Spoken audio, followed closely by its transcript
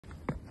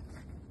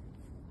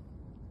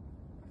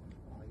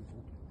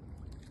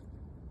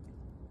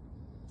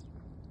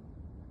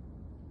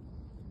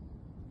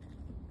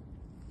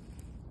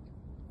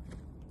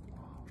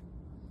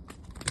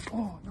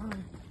Oh no,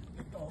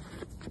 dog.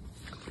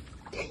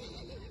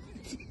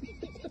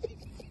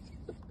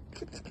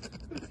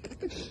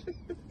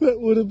 That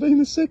would have been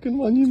the second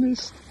one you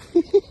missed.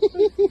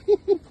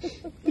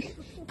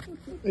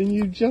 And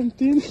you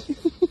jumped in.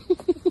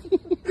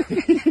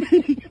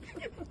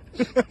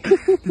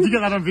 Did you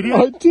get that on video?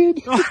 I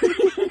did.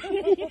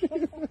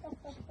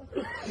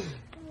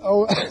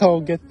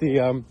 I'll get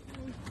the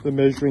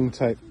measuring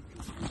tape.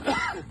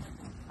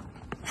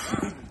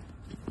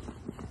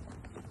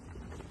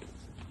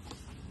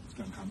 It's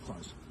going to come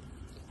close.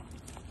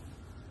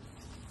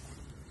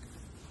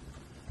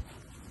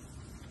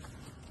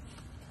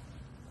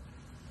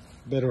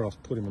 Better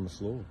off put him on the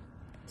floor.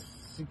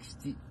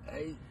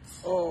 68.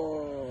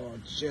 Oh,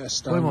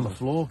 just Put him on the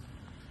floor.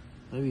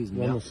 Maybe he's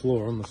on the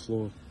floor, on the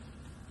floor.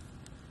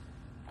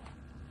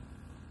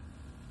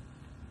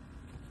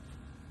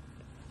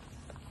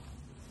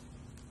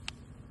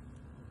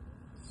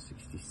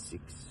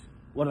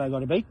 What are they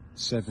going to be?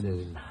 7.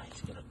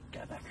 He's going to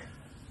go back.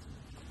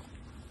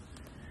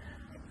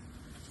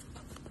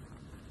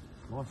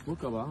 Nice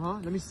look of it, huh?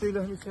 Let me see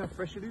how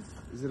fresh it is.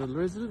 Is it a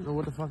resident or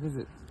what the fuck is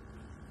it?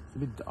 It's a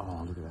bit.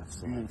 Oh, look at that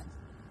side.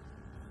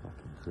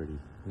 Fucking pretty.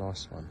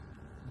 Nice one.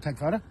 Take a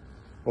photo?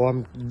 Well,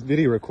 I'm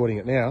video recording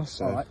it now,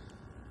 so. All right.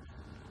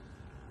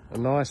 A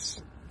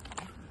nice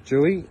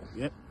Jewy.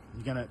 Yep.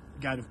 You're going to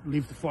go to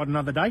live to fight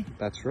another day?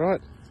 That's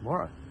right.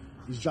 Tomorrow.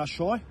 He's just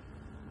shy.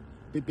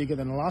 Bit bigger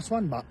than the last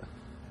one, but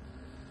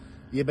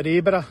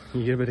yibbity yibbita.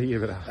 Yibbity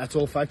yibbita. That's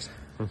all, folks.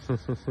 Can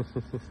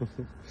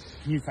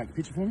you take a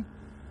picture for me?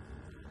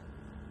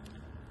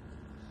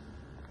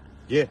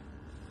 Yeah.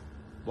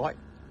 Light.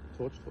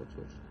 Torch.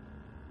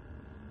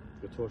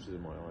 Your torch is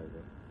in my eye,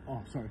 bro.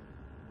 Oh, sorry.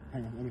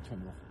 Hang on, let me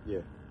turn it off.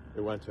 Yeah.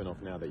 It won't turn off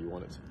now that you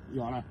want it to.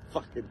 Yeah, I know.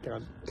 Fucking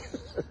cunt.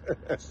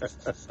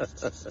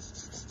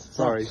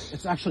 Sorry.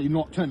 It's actually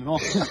not turning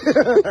off.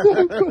 There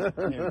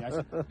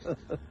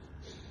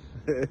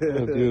we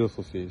go. A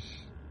beautiful fish.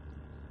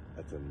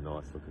 That's a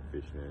nice looking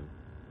fish, man.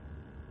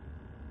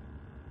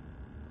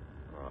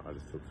 Alright, I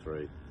just took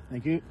 3.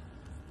 Thank you.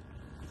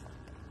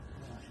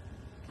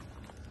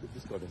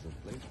 This guy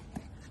doesn't blink.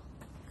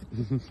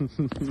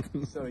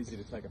 It's so easy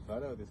to take a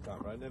photo of this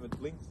cunt, right? Never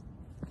blinks.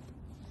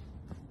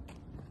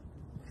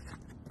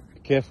 Be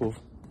careful.